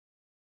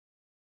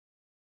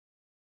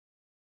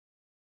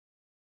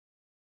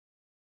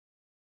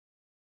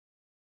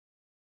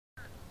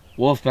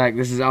Wolfpack,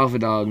 this is Alpha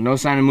Dog. No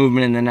sign of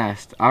movement in the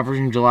nest.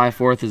 Operation July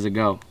 4th is a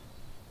go.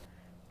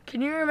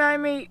 Can you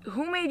remind me,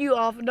 who made you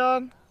Alpha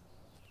Dog?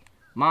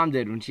 Mom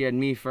did when she had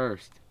me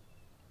first.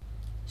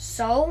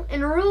 So,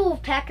 in a rule,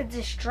 Wolfpack is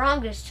the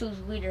strongest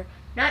tooth leader,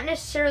 not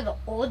necessarily the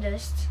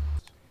oldest.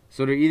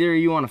 So do either of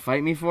you want to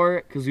fight me for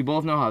it? Because we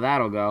both know how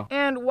that'll go.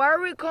 And why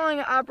are we calling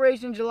it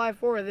Operation July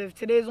 4th if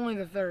today's only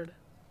the 3rd?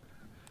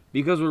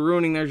 Because we're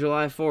ruining their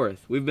July 4th.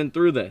 We've been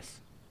through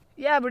this.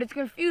 Yeah, but it's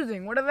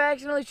confusing. What if I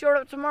accidentally showed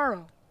up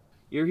tomorrow?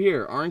 You're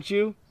here, aren't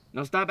you?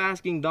 Now stop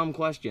asking dumb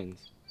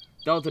questions.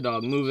 Delta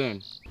Dog, move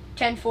in.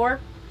 10-4.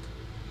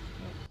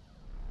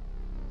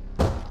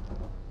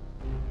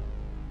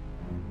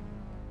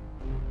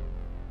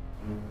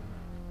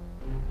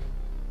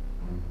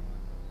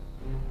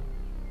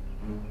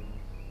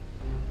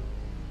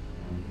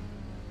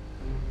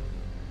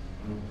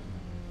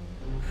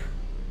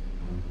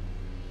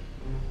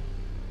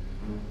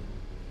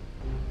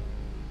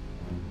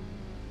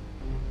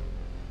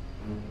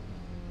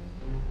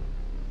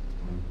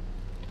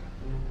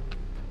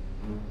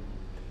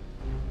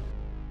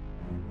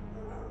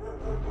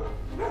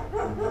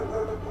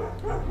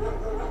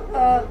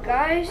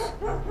 Guys,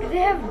 do they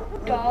have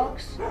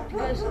dogs?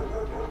 Because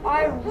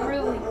I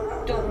really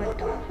don't like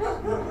dogs.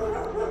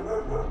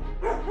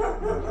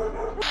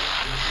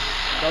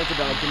 Delta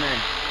Dog, come in.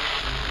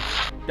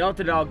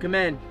 Delta Dog, come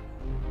in.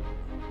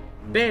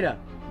 Beta,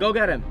 go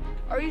get him.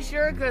 Are you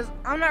sure? Because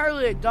I'm not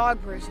really a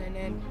dog person,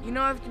 and you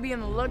know I have to be on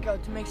the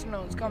lookout to make sure no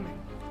one's coming.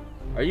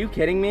 Are you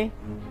kidding me?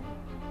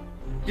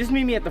 Just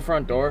meet me at the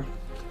front door.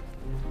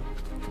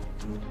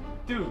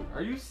 Dude,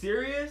 are you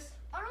serious?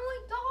 I don't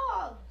like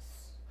dogs.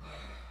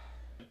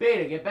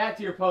 Beta, get back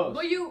to your post.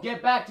 But you...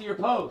 Get back to your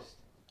post.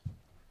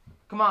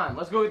 Come on,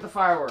 let's go get the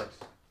fireworks.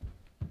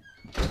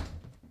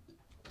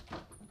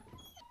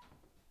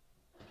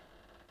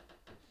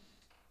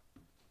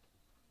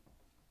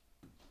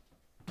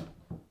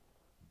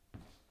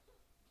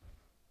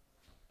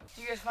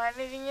 You guys find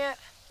anything yet?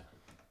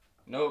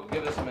 Nope,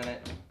 give us a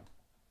minute.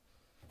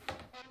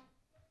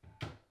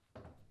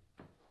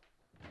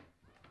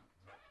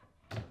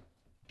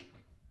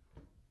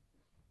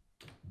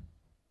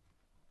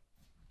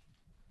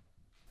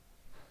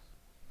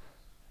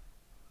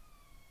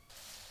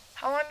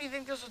 How long do you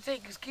think this will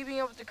take? Because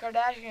keeping up with the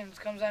Kardashians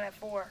comes on at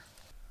 4.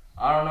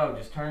 I don't know,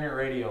 just turn your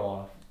radio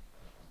off.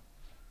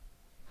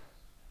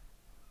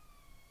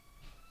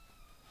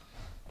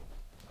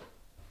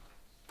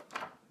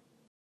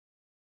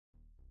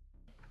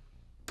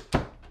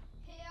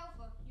 Hey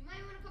Alpha, you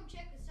might want to come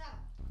check this out.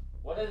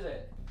 What is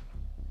it?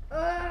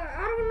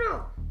 I don't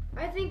know.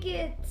 I think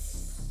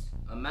it's...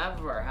 A map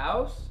of our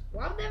house?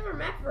 Why would they have a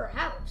map for a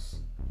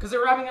house? Because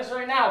they're robbing us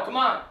right now, come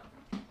on!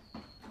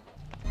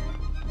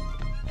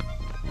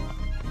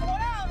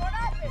 What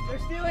happened? They're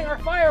stealing our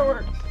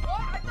fireworks!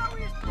 Oh, I thought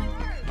we were stealing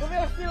hers. Well,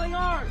 they're stealing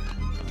ours!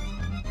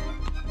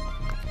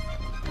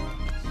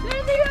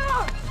 Stand me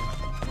up!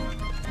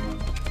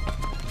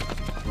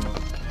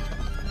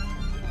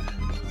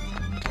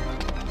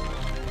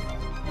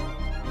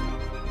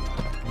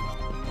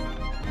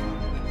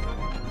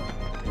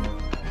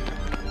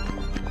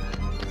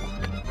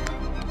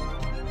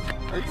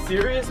 Are you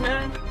serious,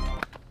 man?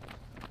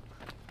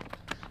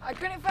 I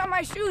couldn't find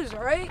my shoes,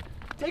 all right?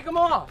 Take them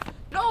off!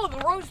 No, the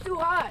road's too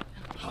hot.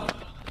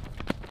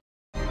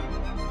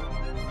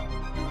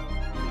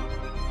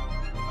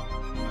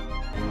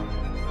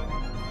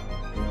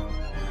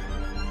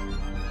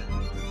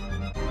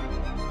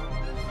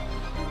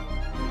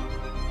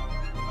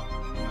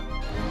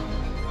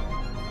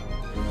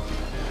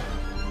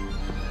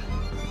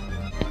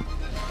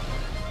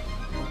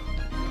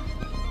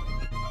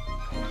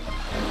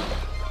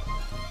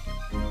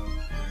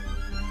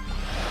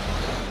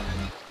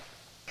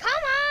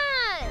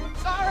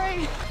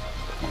 Sorry.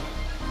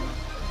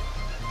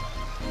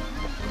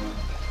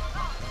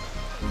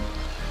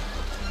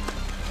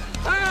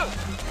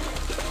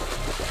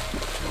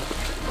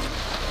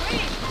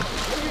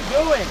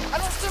 Doing? I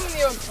don't swim in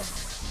the ocean.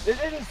 This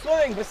isn't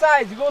swimming.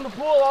 Besides, you go in the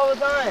pool all the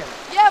time.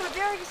 Yeah, but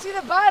there you can see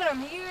the bottom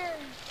here.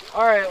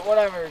 All right,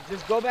 whatever.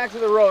 Just go back to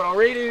the road. I'll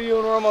radio you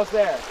when we're almost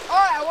there. All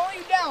right, I won't let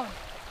you down.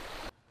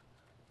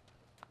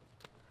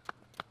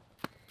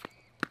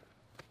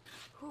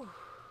 Whew.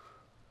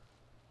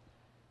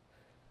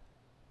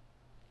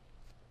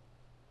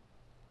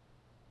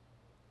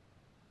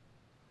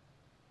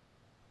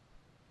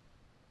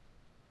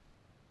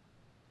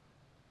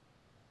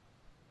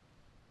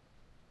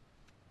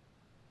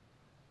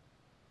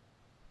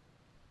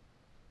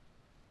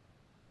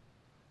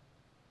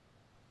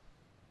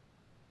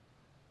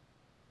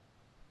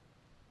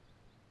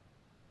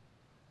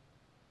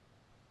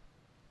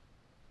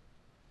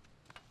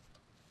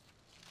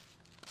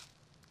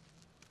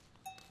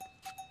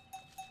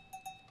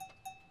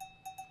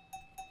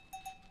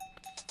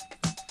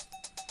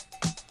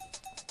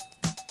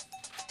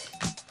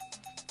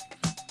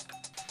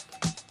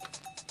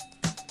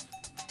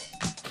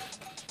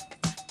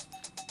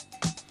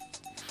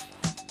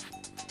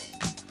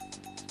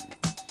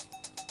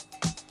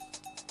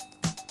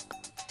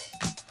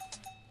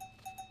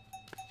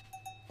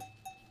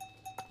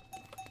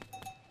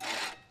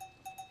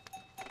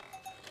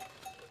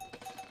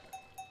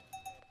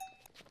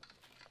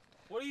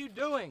 What are you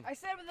doing? I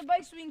set up the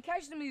bike so we can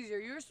catch them easier.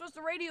 You were supposed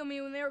to radio me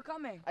when they were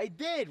coming. I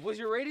did. Was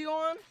your radio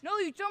on? No,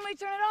 you told me to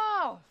turn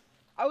it off.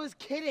 I was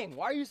kidding.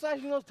 Why are you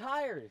slashing those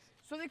tires?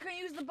 So they couldn't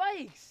use the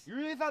bikes. You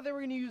really thought they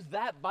were going to use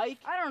that bike?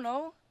 I don't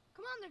know.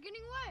 Come on, they're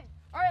getting away.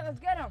 All right, let's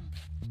get them.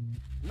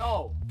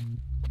 No.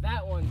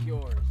 That one's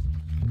yours.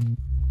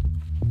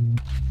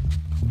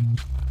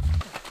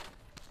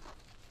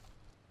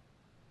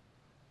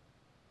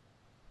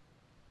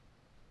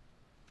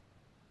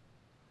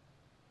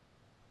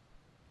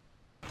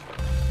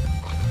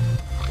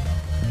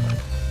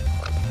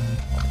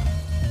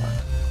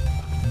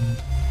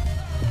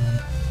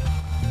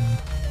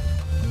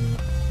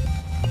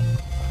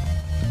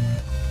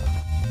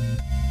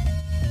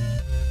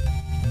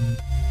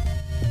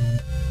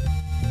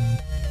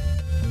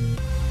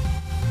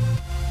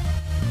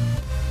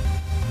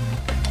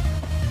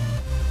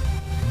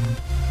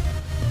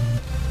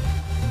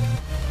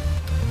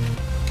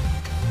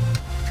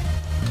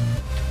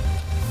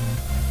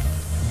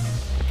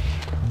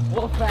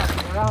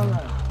 Wolfpack, around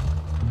them.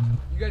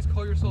 You guys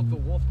call yourself the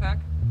Wolfpack?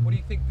 What do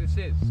you think this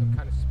is? Some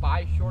kind of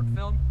spy short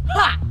film?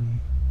 Ha!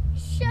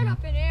 Shut up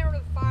and enter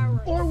the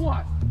fireworks. Or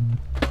what?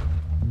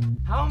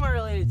 How am I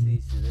related to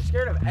these two? They're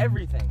scared of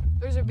everything.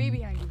 There's a bee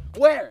behind you.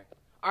 Where?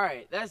 All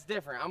right, that's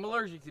different. I'm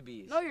allergic to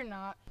bees. No, you're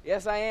not.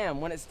 Yes, I am.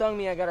 When it stung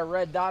me, I got a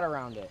red dot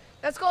around it.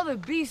 That's called a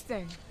bee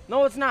sting.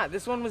 No, it's not.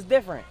 This one was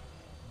different.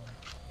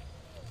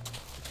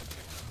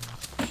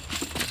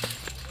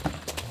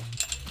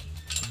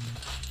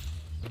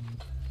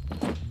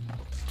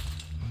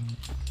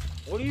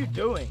 What are you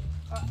doing?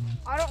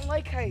 I don't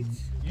like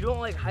heights. You don't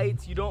like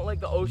heights, you don't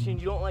like the ocean,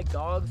 you don't like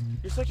dogs.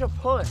 You're such a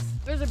puss.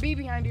 There's a bee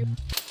behind you.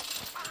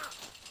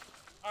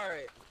 All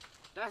right,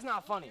 that's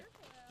not funny.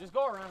 Just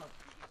go around.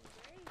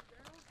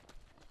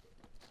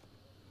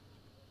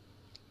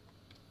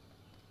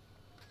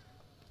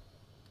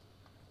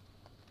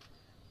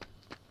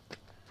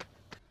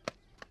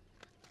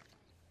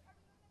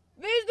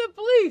 There's the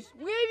police.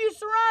 We have you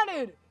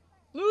surrounded.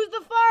 Lose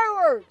the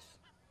fireworks.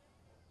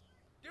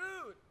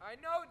 Dude, I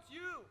know it's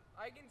you.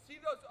 I can see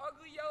those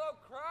ugly yellow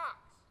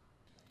Crocs.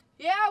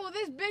 Yeah, well,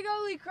 this big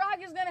ugly croc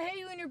is gonna hit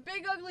you in your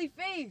big ugly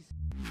face.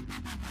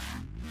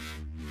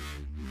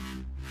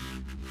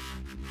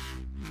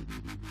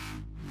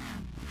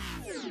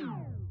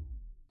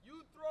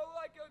 You throw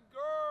like a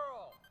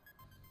girl.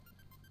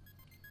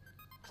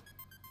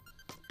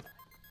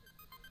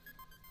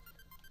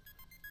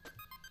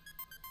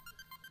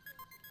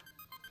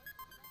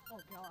 Oh,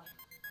 God.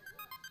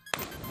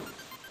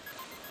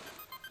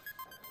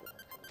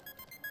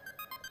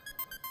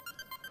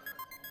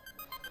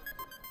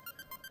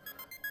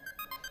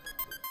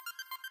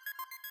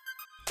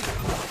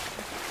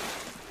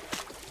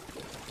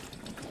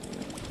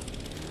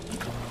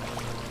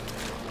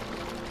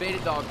 Beta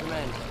dog, come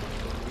in.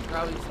 He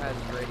probably just has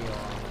his radio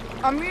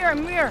on. I'm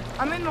here.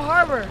 I'm in the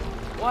harbor.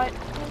 What? I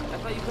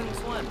thought you couldn't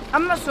swim.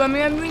 I'm not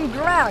swimming. I'm being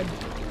dragged.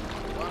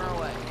 We're on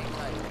our way. Hang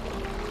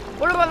tight.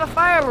 What about the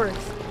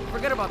fireworks?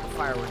 Forget about the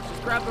fireworks.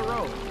 Just grab the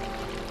rope.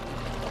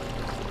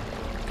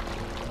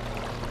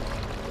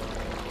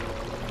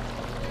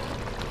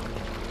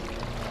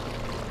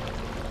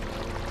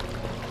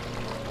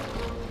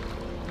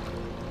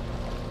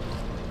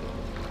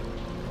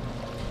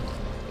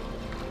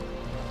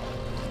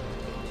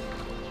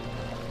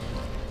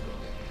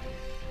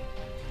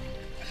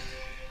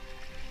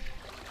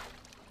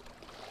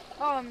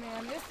 Oh,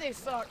 man, this day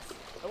sucks.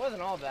 It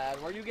wasn't all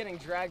bad. Were you getting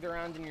dragged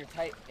around in your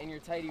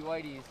tighty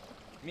whities?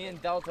 Me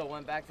and Delta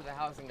went back to the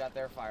house and got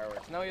their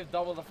fireworks. Now we have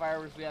double the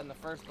fireworks we had in the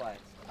first place.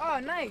 Oh,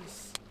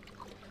 nice.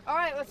 All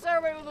right, let's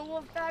celebrate with a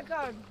Wolfpack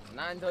hug.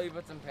 Not until you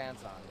put some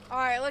pants on. All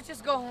right, let's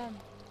just go home.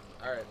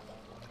 All right.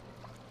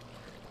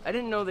 I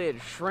didn't know they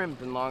had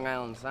shrimp in Long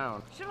Island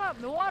Sound. Shut up,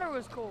 the water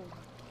was cold.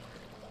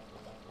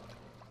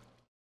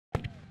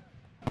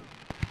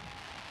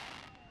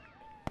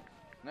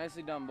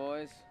 Nicely done,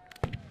 boys.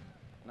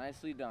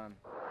 Nicely done.